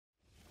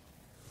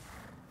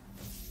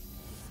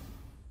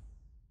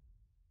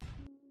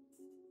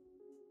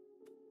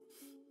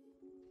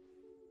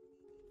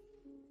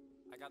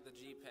got the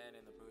G pen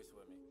in the booth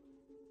with me.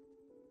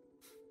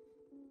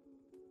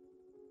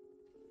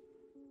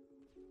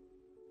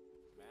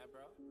 Mad,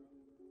 bro?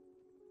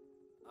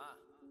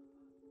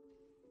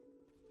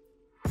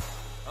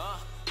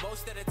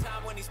 Most of the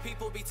time when these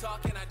people be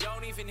talking, I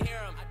don't even hear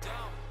them.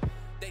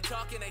 They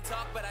talk and they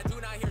talk, but I do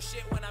not hear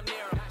shit when I'm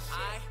near them.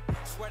 I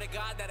swear to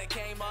God that I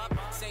came up,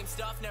 same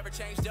stuff, never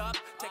changed up.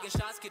 Taking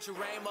shots, get your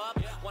aim up.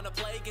 Wanna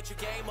play, get your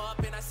game up.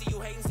 And I see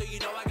you hating, so you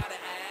know I gotta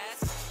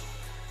ask.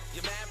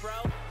 You mad,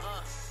 bro?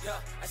 Yo,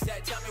 I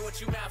said, tell me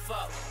what you mad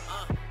for.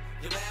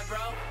 You mad,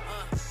 bro?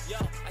 Yo,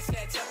 I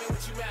said, tell me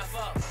what you mad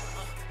for.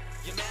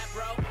 You mad,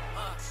 bro?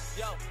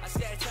 Yo, I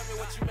said, tell me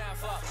what you mad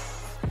for.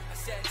 I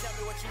said, tell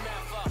me what you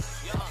mad for.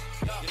 Yo,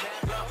 you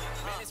mad, bro?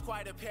 Man, it's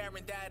quite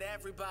apparent that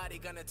everybody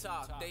gonna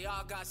talk. They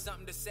all got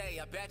something to say.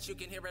 I bet you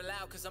can hear it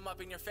loud, cause I'm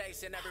up in your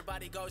face. And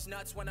everybody goes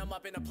nuts when I'm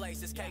up in a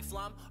place. It's K,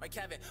 Flum, or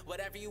Kevin,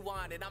 whatever you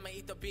want. And I'ma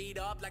eat the beat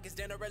up like it's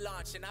dinner or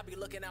lunch. And I be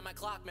looking at my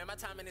clock, man, my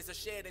timing is a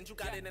shit. And you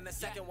got it in a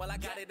second, well I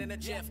got it in a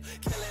jiff.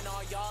 Killing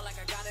all y'all like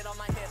I got it on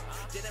my hip.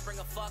 Didn't bring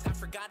a fuck, I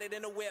forgot it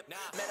in a whip.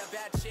 Met a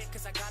bad chick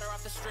cause I got her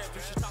off the strip.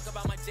 You should talk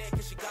about my dick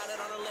cause she got it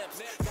on her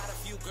lips. Got a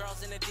few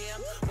girls in the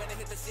DM. When I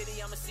hit the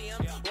city, I'ma see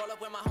them. Roll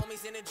up with my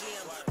homies in the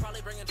gym.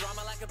 Probably bringing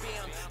drama like a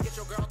BM. Get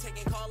your girl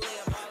taking call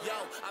Liam. Yo,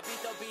 I beat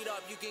the beat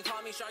up, you can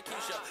call me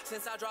Sharkeisha.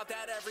 Since I dropped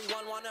that,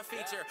 everyone wanna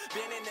feature.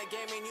 Been in the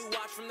game and you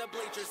watch from the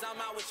bleachers. I'm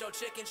out with your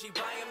chick and she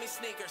buying me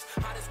sneakers.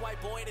 Hottest white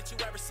boy that you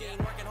ever seen.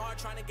 Working hard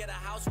trying to get a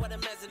house with a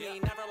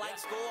mezzanine. Never liked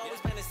school, always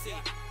been a C.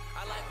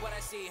 I like what I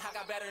see, I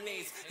got better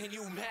needs. And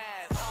you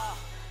mad,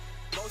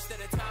 most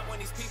of the time when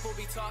these people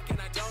be talking,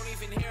 I don't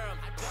even hear them.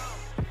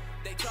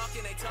 They talk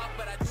and they talk,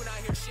 but I do not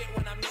hear shit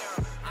when I'm near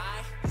them.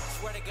 I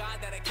swear to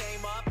God that I came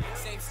up,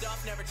 same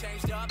stuff, never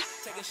changed up.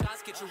 Taking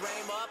shots, get your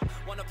aim up.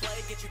 Wanna play,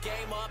 get your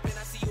game up. And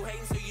I see you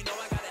hating, so you know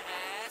I gotta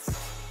ask.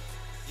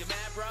 You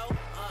mad, bro?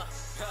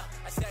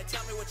 I said,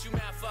 tell me what you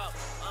mad for.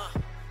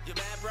 You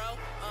mad, bro?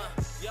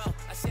 Yo,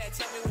 I said,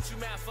 tell me what you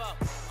mad for.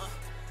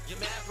 You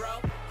mad, bro?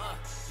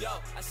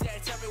 Yo, I said,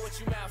 tell me what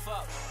you mad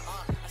for.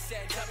 I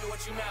said, tell me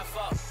what you mad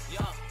for.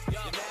 Yo,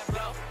 you mad,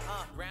 bro?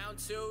 Round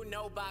two,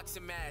 no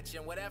boxing match.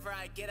 And whatever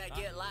I get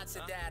lots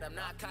of that. I'm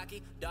not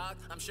cocky, dog,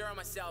 I'm sure of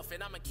myself.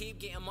 And I'ma keep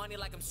getting money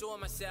like I'm suing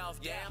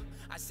myself. Damn,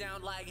 I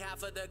sound like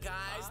half of the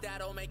guys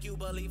that'll make you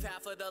believe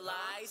half of the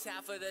lies.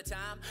 Half of the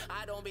time,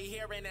 I don't be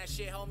hearing that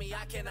shit, homie.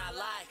 I cannot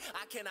lie,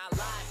 I cannot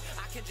lie.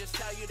 I can just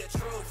tell you the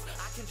truth,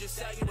 I can just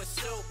sell you the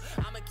soup.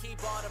 I'ma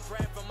keep all the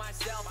bread for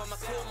myself. I'm a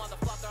cool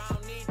motherfucker, I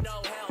don't need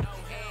no help.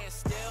 And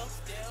still,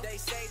 they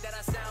say that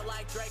I sound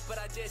like Drake, but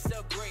I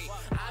disagree.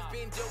 I've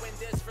been doing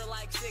this for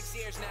like 6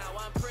 years now.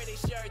 I'm pretty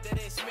sure that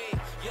it's me.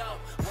 Yo,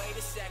 wait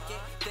a second,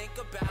 think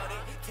about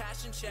it.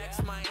 Cash and checks,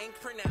 my ink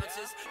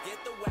pronounces. Get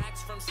the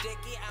wax from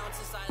sticky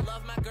ounces. I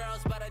love my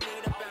girls, but I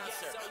need a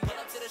bouncer. Pull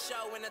up to the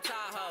show in the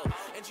Tahoe,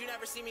 and you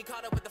never see me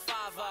caught up with the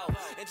 5-0.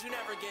 And you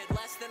never get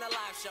less than a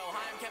live show.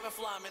 Hi, I'm Kevin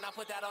Flum, and I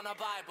put that on the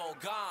Bible.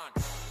 Gone.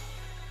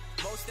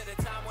 Most of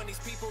the time when these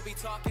people be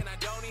talking, I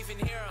don't even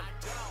hear them.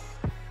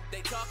 They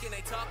talk and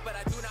they talk, but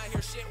I do not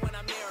hear shit when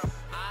I'm near them.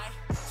 I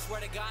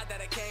swear to God that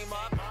I came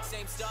up,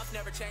 same stuff,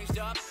 never changed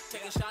up.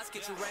 Taking shots,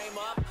 get your aim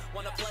up.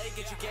 Wanna play,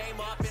 get your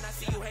game up. And I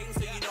see you hating,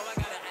 so you know I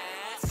gotta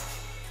ask.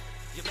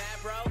 You mad,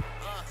 bro?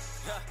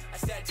 I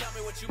said, tell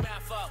me what you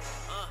mad for.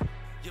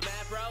 You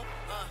mad, bro?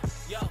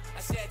 Yo, I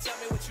said, tell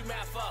me what you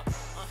mad for.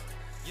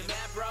 You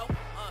mad, bro?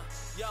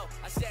 Yo,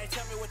 I said,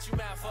 tell me what you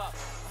mad for.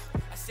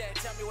 I said,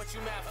 tell me what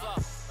you mad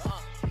for.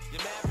 You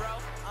mad, bro?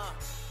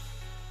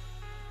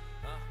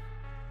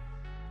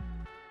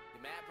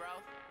 You mad, bro?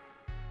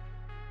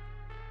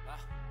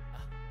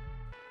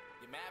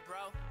 You mad,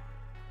 bro?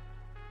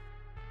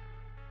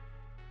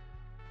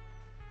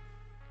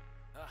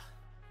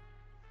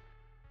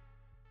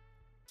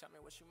 Tell me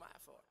what you mad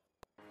for.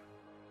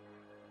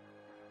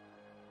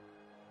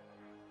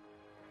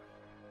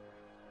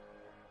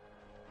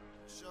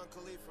 Sean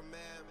Khalifa,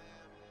 man.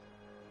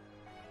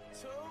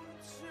 2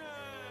 Chainz.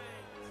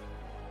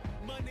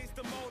 Money's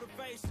the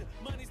motivation,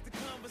 money's the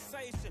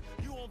conversation.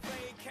 You on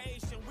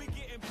vacation, we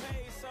getting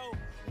paid, so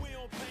we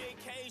on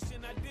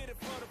vacation. I did it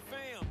for the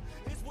fam.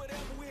 It's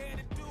whatever we had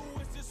to do,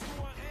 it's just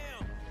who I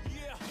am.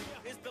 Yeah,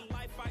 it's the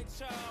life I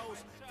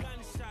chose.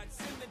 Gunshots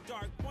in the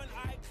dark, one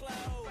eye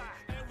closed.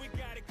 And we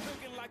got it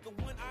cooking like a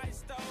one-eye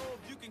stove.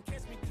 You can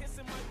catch me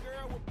kissing my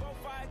girl with both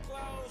eyes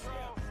closed.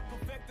 Yeah,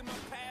 perfecting my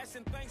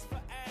passion, thanks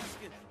for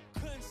asking.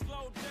 Couldn't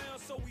slow down,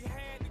 so we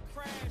had to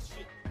crash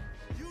it.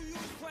 You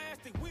use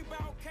plastic, we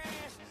bout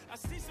cash. I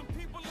see some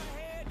people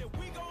ahead that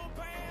we gon'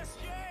 pass,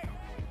 yeah.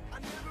 I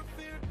never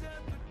fear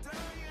death or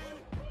dying.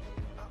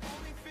 I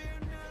only fear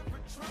never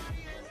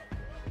trying.